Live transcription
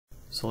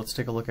So let's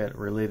take a look at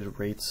related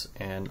rates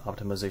and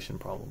optimization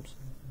problems.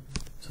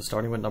 So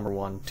starting with number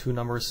one,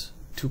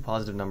 two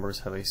positive numbers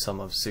have a sum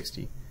of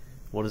 60.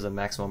 What is the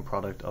maximum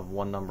product of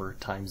one number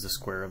times the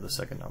square of the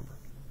second number?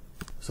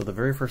 So the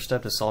very first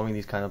step to solving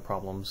these kind of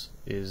problems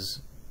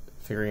is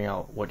figuring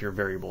out what your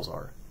variables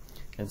are.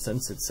 And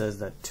since it says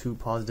that two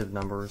positive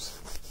numbers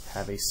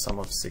have a sum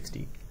of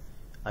 60,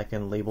 I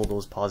can label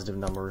those positive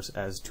numbers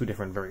as two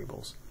different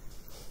variables.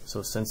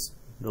 So since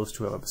those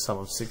two have a sum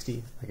of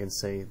 60, I can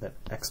say that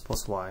x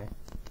plus y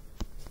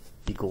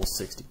equals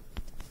 60.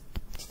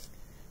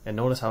 And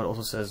notice how it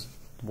also says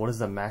what is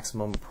the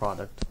maximum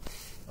product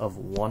of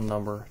one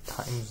number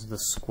times the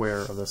square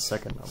of the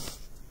second number.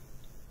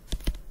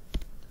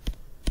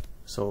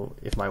 So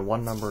if my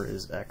one number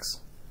is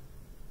x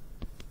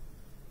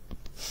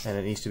and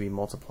it needs to be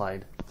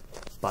multiplied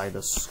by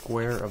the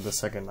square of the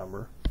second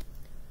number,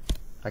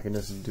 I can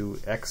just do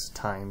x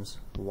times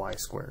y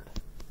squared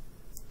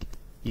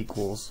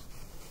equals,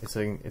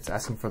 it's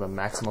asking for the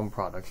maximum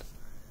product,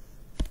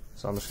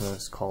 so I'm just going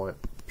to call it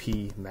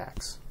P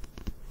max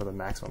for the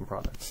maximum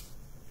product.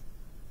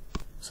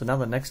 So now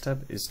the next step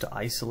is to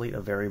isolate a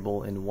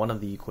variable in one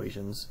of the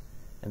equations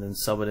and then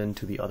sub it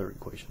into the other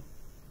equation.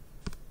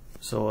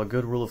 So a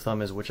good rule of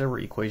thumb is whichever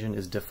equation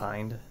is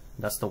defined,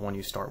 that's the one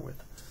you start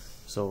with.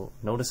 So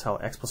notice how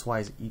x plus y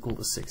is equal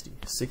to 60.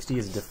 60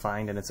 is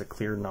defined and it's a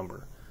clear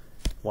number,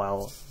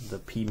 while the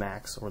P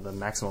max or the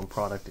maximum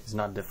product is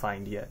not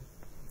defined yet.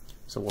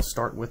 So we'll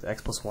start with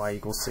x plus y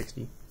equals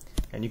 60,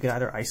 and you can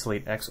either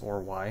isolate x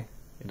or y,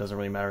 it doesn't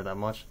really matter that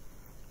much,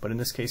 but in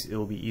this case it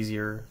will be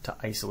easier to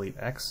isolate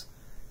x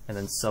and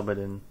then sub it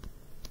in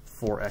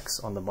for x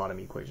on the bottom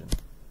equation.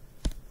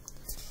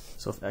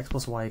 So if x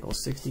plus y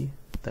equals 60,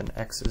 then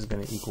x is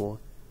going to equal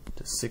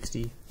to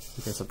 60.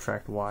 We can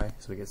subtract y,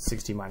 so we get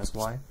 60 minus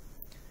y.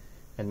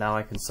 And now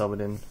I can sub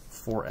it in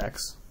for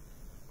x.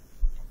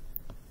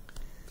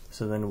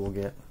 So then we'll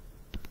get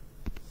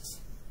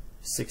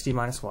 60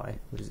 minus y,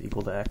 which is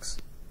equal to x,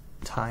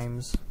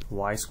 times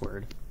y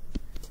squared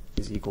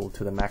is equal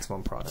to the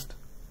maximum product.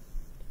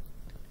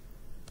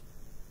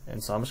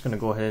 And so I'm just going to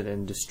go ahead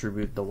and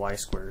distribute the y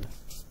squared.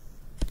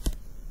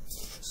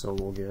 So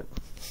we'll get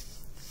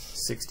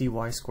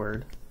 60y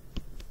squared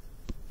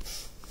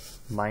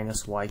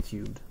minus y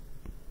cubed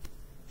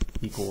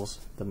equals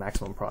the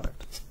maximum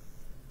product.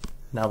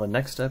 Now the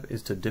next step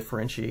is to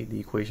differentiate the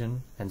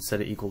equation and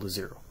set it equal to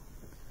 0.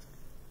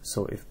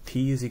 So if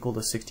p is equal to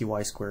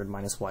 60y squared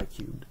minus y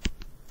cubed,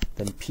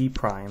 then p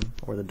prime,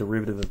 or the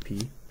derivative of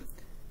p,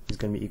 is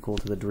going to be equal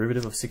to the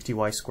derivative of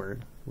 60y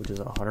squared, which is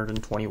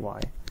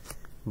 120y,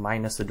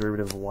 minus the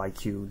derivative of y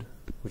cubed,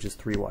 which is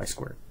 3y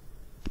squared.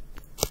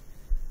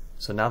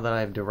 So now that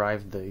I've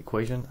derived the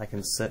equation, I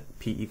can set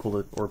p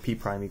equal to, or p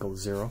prime equal to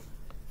 0.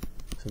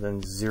 So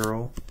then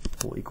 0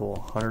 will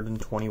equal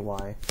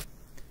 120y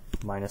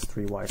minus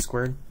 3y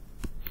squared.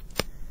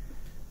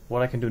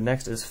 What I can do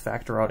next is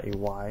factor out a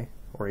y,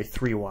 or a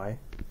 3y.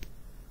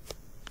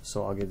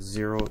 So I'll get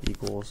 0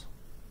 equals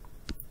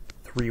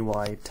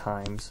 3y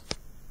times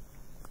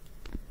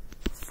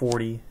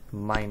 40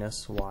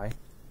 minus y.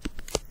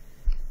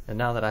 And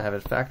now that I have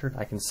it factored,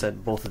 I can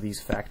set both of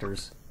these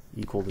factors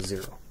equal to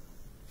 0.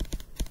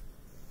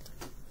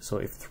 So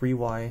if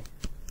 3y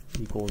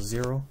equals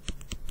 0,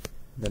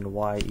 then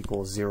y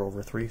equals 0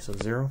 over 3, so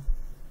 0.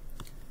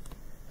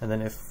 And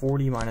then if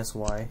 40 minus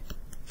y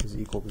is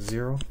equal to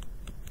 0,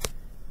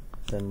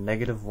 then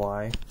negative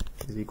y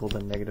is equal to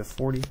negative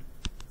 40,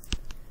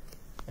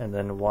 and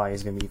then y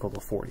is going to be equal to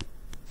 40.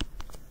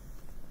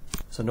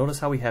 So notice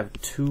how we have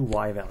two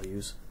y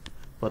values,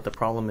 but the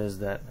problem is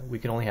that we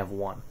can only have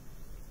one.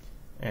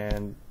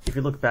 And if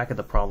you look back at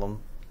the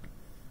problem,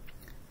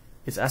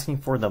 it's asking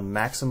for the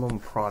maximum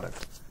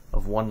product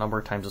of one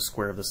number times the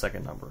square of the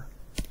second number.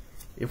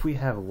 If we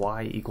have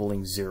y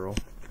equaling 0,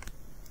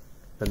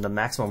 then the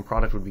maximum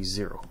product would be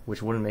 0,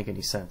 which wouldn't make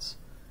any sense,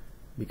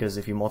 because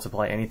if you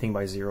multiply anything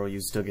by 0, you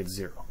still get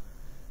 0.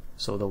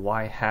 So the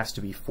y has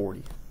to be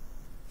 40.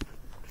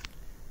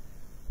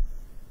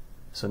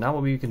 So now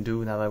what we can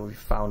do, now that we've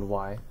found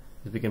y,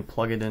 is we can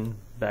plug it in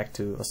back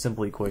to a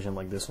simple equation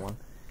like this one,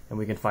 and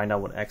we can find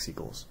out what x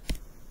equals.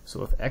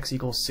 So if x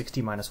equals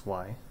 60 minus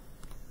y,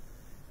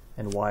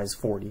 and y is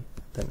 40,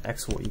 then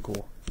x will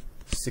equal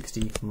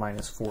 60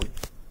 minus 40.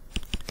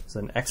 So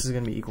then x is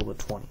going to be equal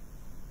to 20.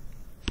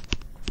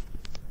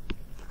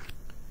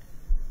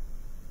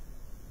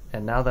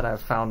 And now that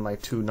I've found my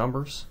two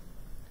numbers,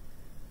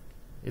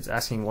 it's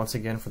asking once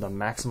again for the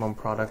maximum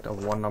product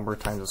of one number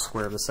times the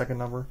square of the second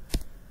number.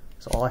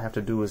 So all I have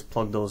to do is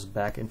plug those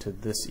back into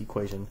this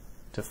equation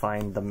to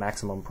find the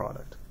maximum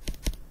product.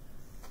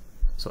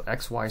 So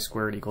xy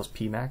squared equals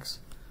p max.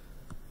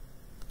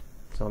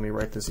 So let me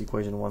write this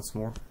equation once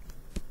more.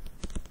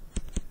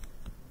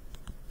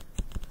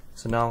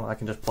 So now I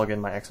can just plug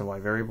in my x and y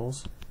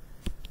variables.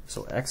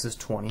 So x is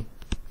 20,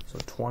 so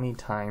 20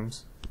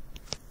 times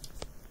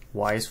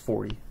y is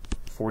 40,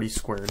 40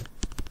 squared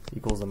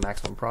equals the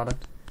maximum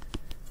product.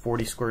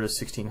 40 squared is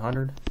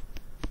 1600,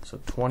 so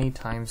 20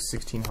 times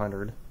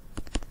 1600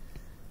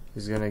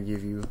 is going to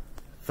give you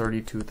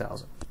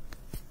 32,000.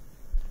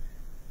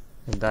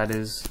 And that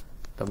is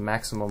the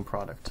maximum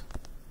product.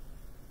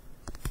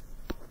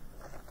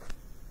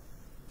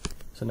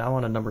 So now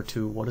on to number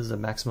 2, what is the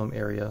maximum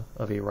area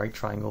of a right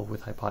triangle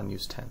with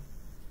hypotenuse 10?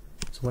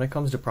 So when it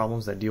comes to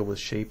problems that deal with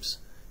shapes,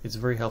 it's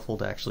very helpful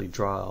to actually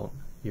draw out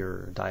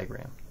your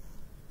diagram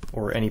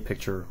or any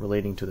picture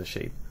relating to the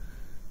shape.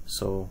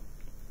 So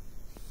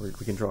we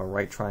can draw a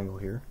right triangle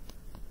here.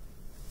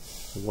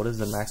 So what is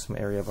the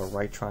maximum area of a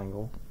right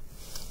triangle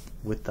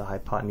with the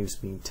hypotenuse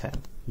being 10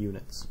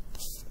 units?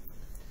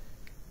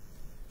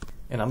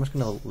 And I'm just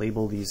going to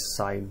label these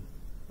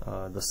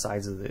the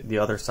sides of the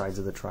other sides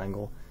of the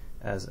triangle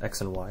as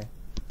x and y,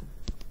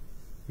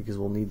 because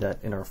we'll need that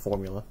in our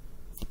formula.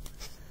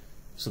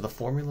 So the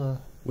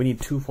formula, we need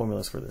 2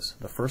 formulas for this.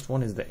 The first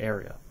one is the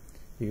area,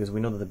 because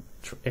we know that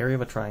the area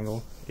of a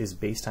triangle is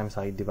base times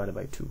height divided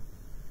by 2.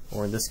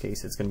 Or in this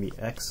case, it's going to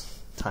be x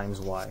times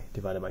y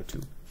divided by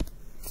 2.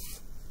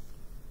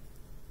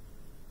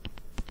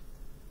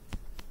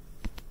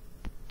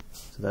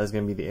 So that is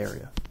going to be the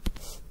area.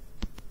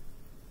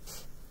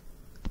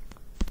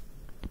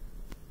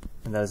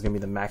 And that is going to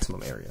be the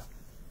maximum area,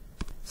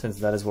 since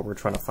that is what we're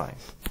trying to find.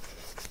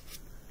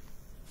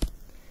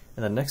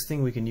 And the next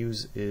thing we can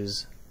use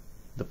is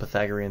the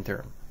Pythagorean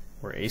theorem,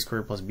 where a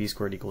squared plus b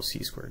squared equals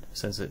c squared,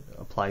 since it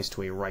applies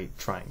to a right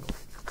triangle.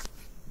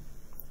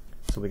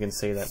 So we can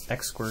say that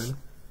x squared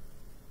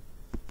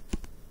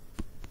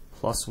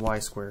plus y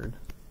squared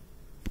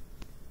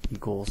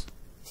equals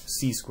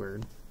c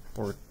squared,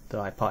 or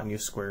the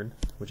hypotenuse squared,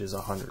 which is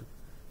 100.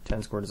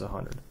 10 squared is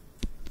 100.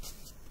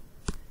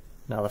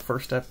 Now the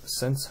first step,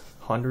 since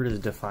 100 is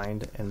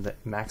defined and the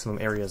maximum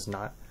area is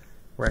not,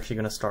 we're actually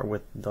going to start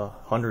with the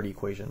 100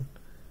 equation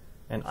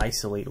and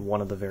isolate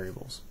one of the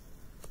variables.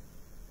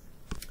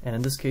 And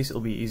in this case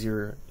it'll be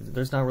easier,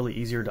 there's not really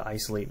easier to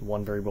isolate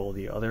one variable or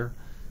the other,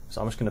 so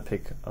I'm just going to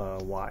pick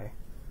y.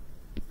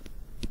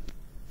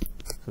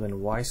 So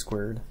then y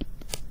squared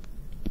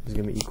is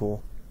going to be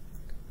equal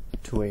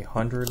to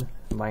 100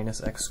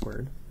 minus x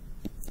squared.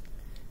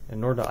 And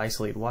in order to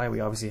isolate y, we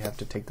obviously have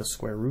to take the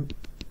square root.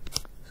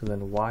 So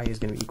then y is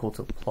going to be equal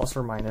to plus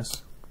or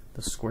minus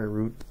the square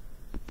root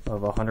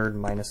of 100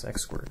 minus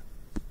x squared.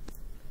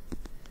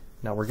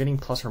 Now we're getting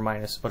plus or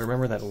minus, but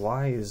remember that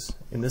y is,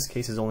 in this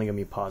case, is only going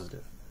to be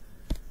positive.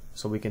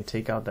 So we can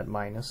take out that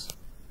minus.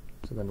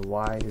 So then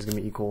y is going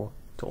to be equal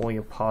to only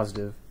a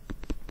positive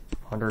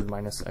 100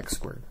 minus x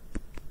squared.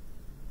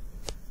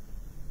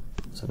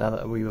 So now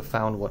that we've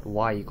found what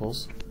y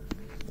equals,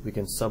 we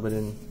can sub it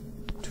in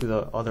to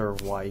the other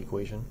y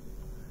equation,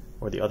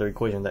 or the other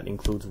equation that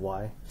includes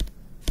y.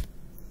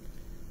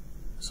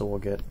 So we'll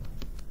get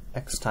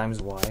x times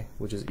y,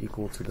 which is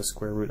equal to the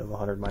square root of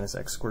 100 minus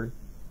x squared,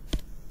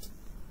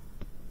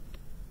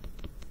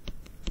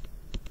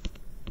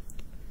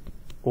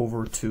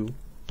 over 2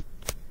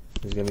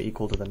 is going to be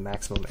equal to the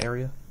maximum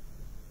area.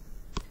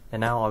 And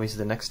now obviously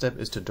the next step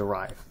is to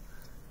derive.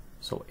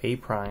 So a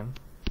prime,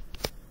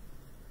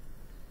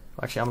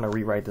 actually I'm going to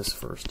rewrite this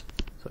first.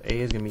 So a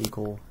is going to be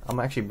equal, I'm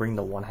going to actually bring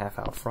the 1/2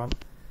 out front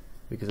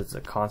because it's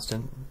a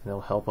constant and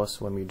it'll help us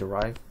when we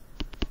derive.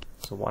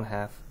 So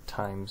 1/2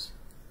 times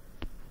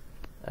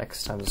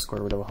x times the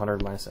square root of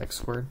 100 minus x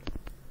squared.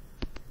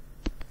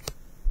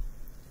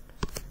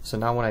 So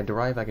now when I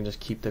derive, I can just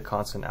keep the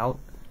constant out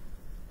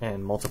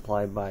and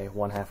multiply by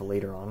 1/2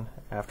 later on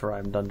after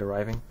I'm done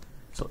deriving.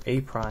 So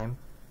a prime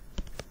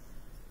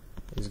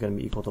is going to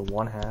be equal to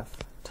 1/2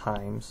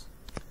 times,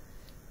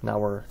 now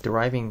we're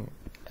deriving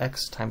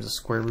x times the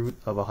square root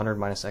of 100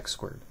 minus x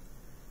squared.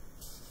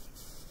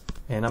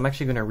 And I'm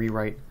actually going to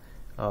rewrite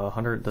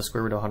the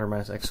square root of 100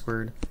 minus x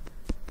squared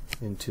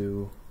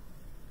into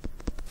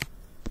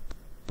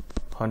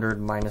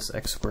 100 minus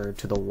x squared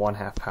to the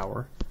 1/2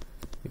 power,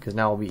 because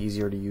now it'll be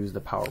easier to use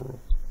the power rule.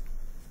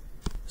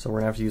 So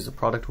we're going to have to use the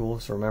product rule.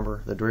 So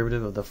remember, the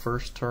derivative of the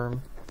first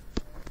term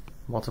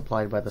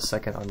multiplied by the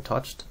second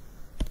untouched.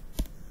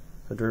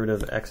 The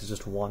derivative of x is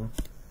just 1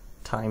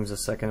 times the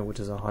second, which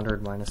is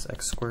 100 minus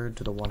x squared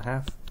to the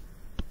 1/2,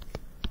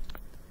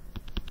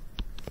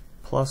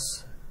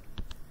 plus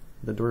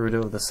the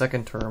derivative of the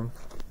second term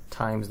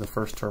times the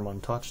first term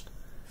untouched.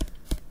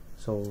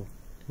 So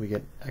we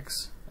get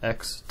x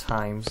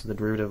times the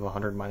derivative of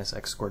 100 minus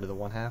x squared to the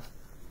 1/2,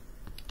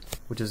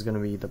 which is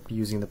going to be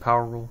using the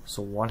power rule.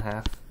 So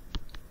 1/2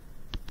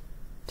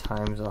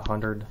 times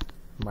 100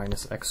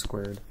 minus x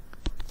squared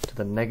to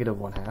the negative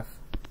 1/2,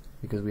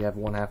 because we have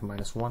 1/2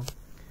 minus 1,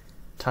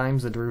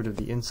 times the derivative of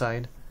the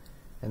inside,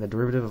 and the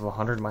derivative of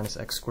 100 minus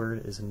x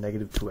squared is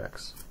negative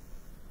 2x.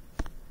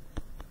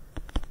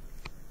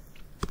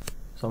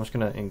 So I'm just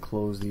going to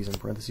enclose these in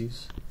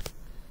parentheses.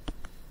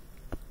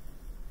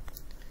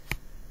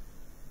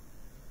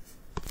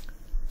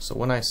 So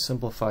when I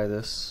simplify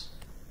this,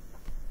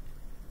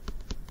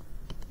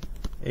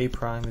 a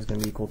prime is going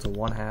to be equal to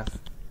 1/2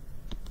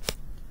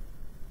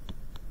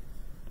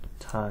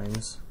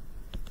 times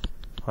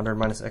 100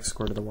 minus x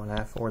squared to the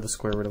 1/2, or the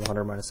square root of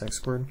 100 minus x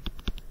squared,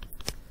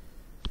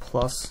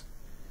 plus,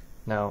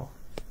 now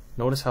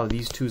notice how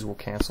these 2's will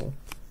cancel.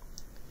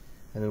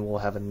 and then we'll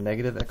have a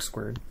negative x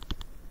squared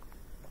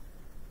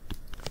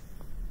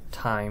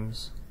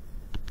times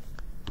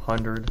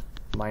 100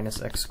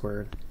 minus x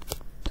squared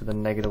to the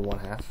negative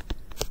 1/2.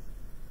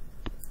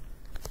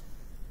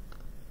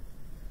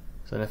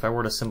 So then if I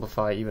were to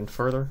simplify even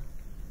further,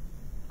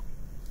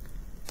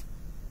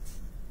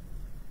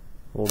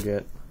 we'll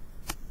get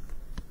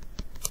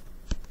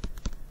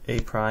a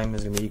prime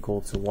is going to be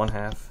equal to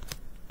 1/2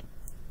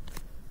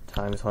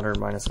 times 100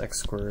 minus x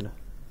squared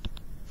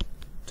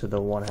to the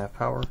 1/2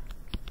 power.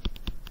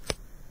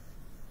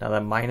 Now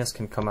that minus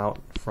can come out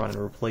front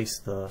and replace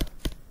the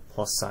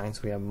plus sign,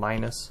 so we have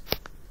minus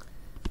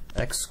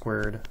x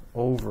squared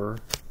over,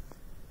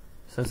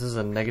 since this is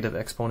a negative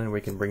exponent,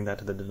 we can bring that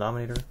to the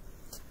denominator,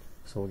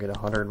 so we'll get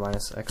 100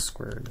 minus x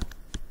squared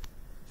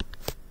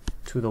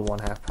to the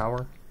 1/2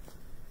 power.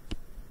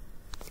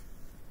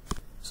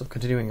 So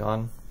continuing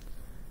on,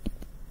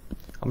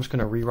 I'm just going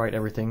to rewrite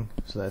everything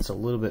so that it's a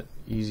little bit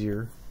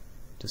easier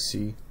to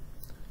see.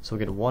 So we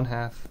get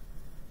 1/2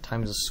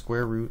 times the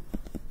square root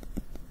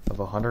of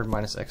 100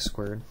 minus x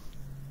squared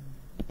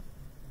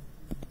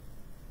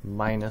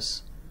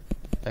minus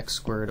x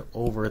squared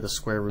over the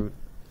square root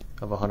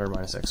of 100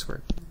 minus x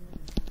squared.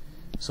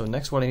 So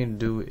next what I need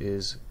to do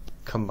is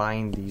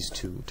combine these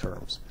two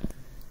terms.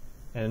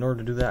 And in order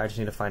to do that, I just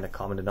need to find a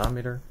common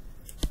denominator.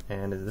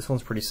 And this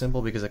one's pretty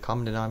simple because the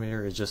common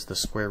denominator is just the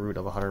square root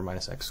of 100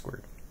 minus x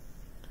squared.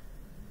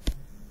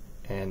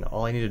 And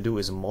all I need to do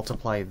is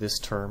multiply this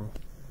term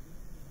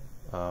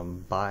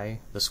by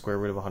the square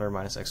root of 100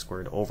 minus x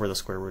squared over the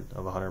square root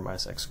of 100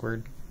 minus x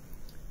squared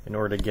in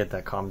order to get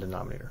that common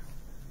denominator.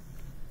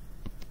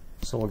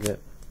 So we'll get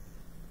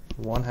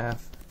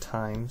 1/2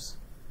 times,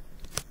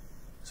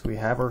 so we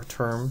have our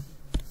term,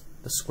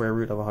 the square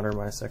root of 100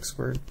 minus x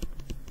squared.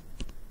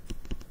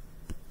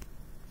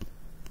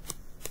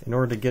 In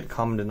order to get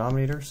common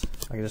denominators,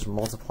 I can just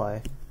multiply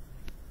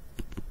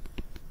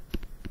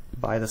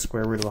by the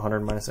square root of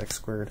 100 minus x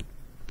squared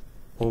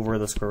over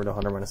the square root of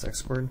 100 minus x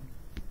squared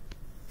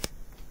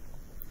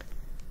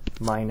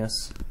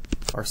minus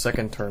our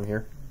second term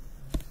here,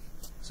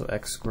 so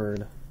x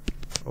squared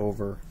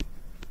over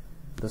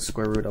the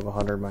square root of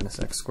 100 minus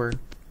x squared.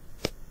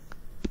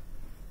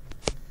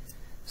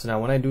 So now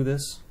when I do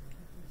this,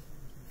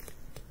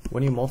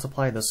 when you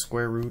multiply the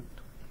square root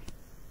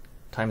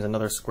times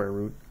another square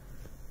root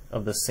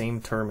of the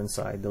same term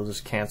inside, they'll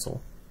just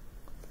cancel.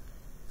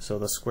 So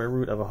the square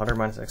root of 100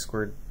 minus x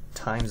squared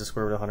times the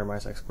square root of 100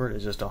 minus x squared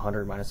is just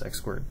 100 minus x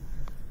squared.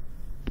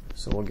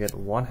 So we'll get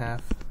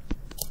 1/2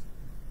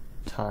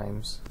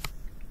 times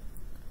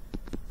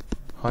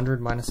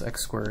 100 minus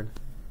x squared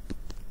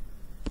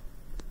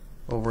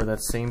over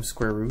that same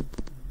square root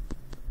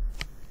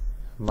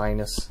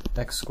minus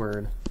x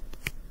squared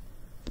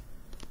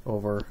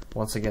over,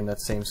 once again, that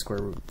same square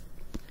root.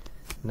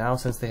 Now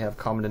since they have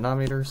common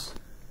denominators,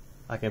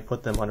 I can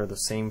put them under the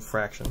same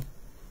fraction.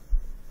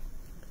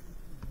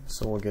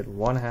 So we'll get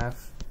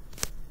 1/2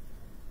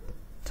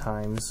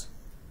 times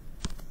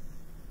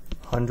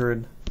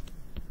 100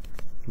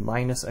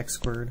 minus x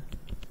squared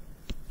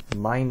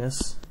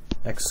minus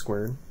x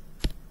squared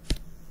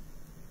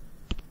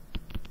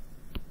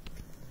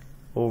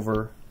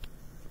over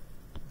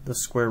the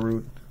square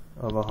root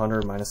of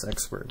 100 minus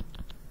x squared.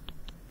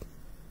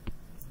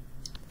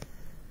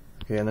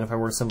 Okay, and then if I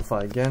were to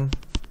simplify again,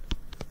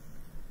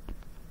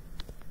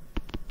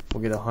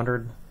 we'll get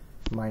 100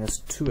 minus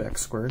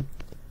 2x squared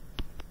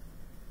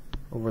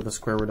over the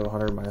square root of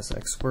 100 minus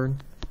x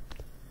squared.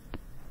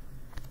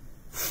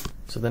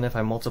 So then if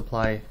I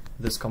multiply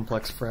this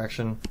complex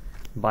fraction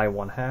by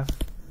 1/2,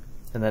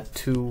 then that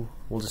 2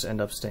 will just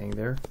end up staying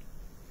there.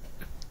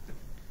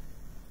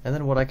 And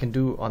then what I can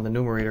do on the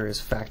numerator is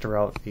factor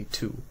out a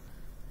 2.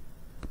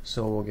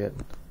 So we'll get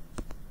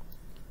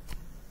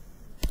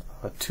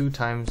 2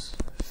 times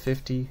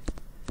 50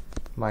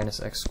 minus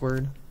x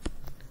squared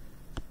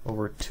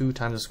over 2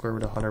 times the square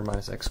root of 100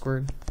 minus x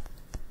squared.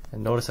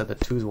 And notice that the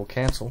 2's will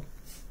cancel.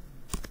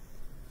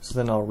 So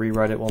then I'll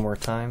rewrite it one more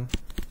time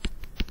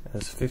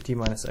as 50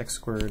 minus x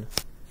squared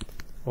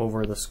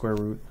over the square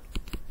root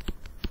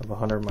of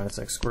 100 minus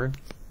x squared.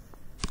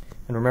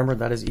 And remember,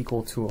 that is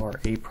equal to our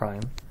a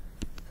prime,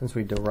 since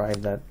we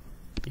derived that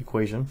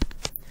equation.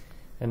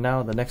 And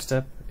now the next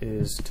step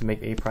is to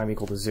make a prime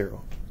equal to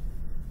 0.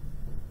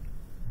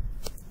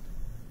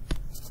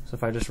 So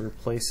if I just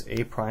replace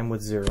a prime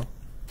with 0,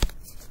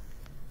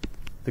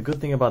 the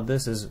good thing about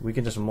this is we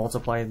can just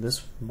multiply this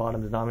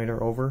bottom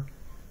denominator over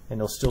and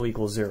it'll still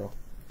equal 0.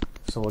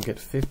 So we'll get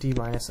 50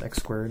 minus x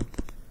squared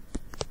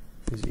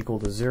is equal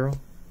to 0.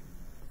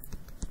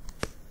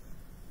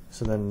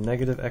 So then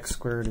negative x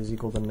squared is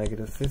equal to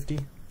negative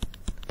 50.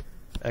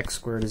 X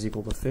squared is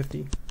equal to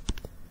 50.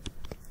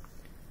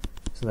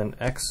 So then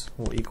x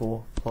will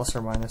equal plus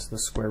or minus the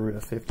square root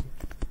of 50.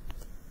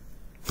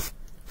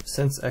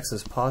 Since x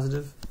is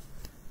positive,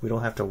 we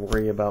don't have to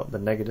worry about the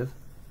negative.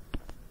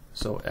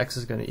 So x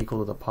is going to equal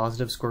to the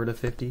positive square root of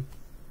 50.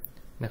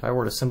 And if I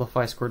were to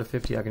simplify square root of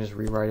 50, I can just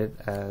rewrite it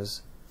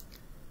as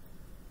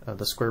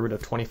the square root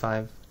of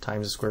 25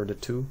 times the square root of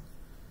 2.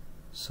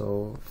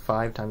 So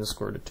 5 times the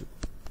square root of 2.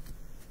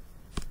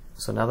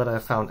 So now that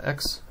I've found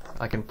x,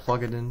 I can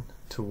plug it in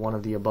to one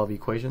of the above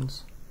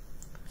equations.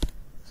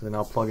 So then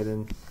I'll plug it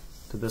in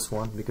to this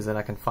one, because then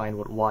I can find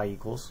what y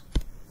equals.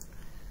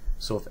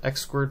 So if x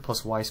squared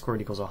plus y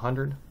squared equals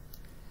 100,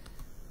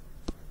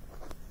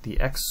 the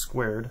x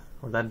squared,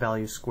 or that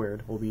value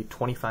squared, will be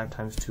 25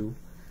 times 2,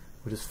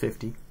 which is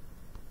 50.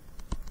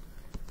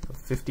 So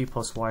 50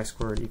 plus y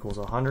squared equals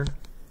 100.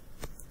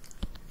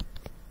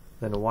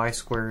 Then y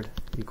squared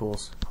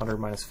equals 100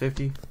 minus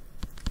 50.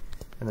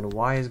 And then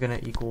y is going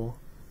to equal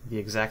the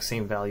exact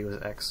same value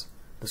as x,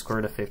 the square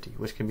root of 50,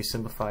 which can be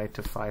simplified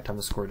to 5 times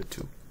the square root of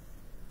 2.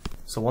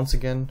 So once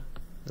again,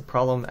 the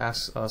problem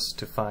asks us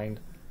to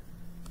find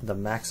the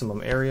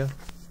maximum area.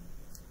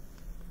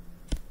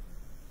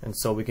 And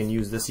so we can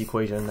use this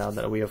equation now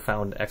that we have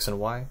found x and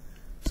y.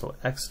 So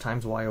x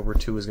times y over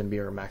 2 is going to be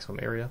our maximum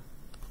area.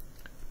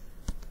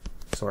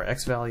 So our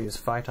x value is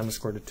 5 times the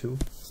square root of 2.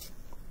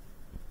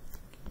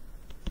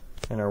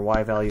 And our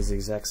y value is the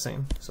exact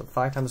same. So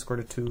 5 times the square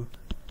root of 2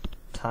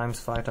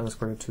 times 5 times the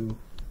square root of 2,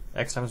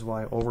 x times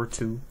y over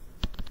 2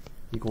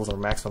 equals our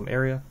maximum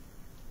area.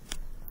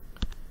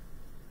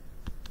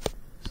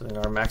 So then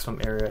our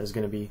maximum area is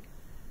going to be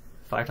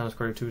 5 times the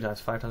square root of 2 times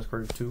 5 times the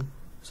square root of 2.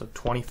 So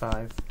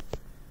 25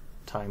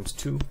 times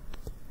 2,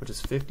 which is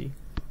 50,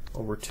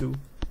 over 2.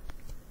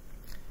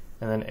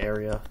 And then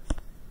area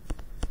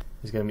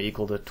is going to be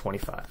equal to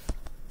 25.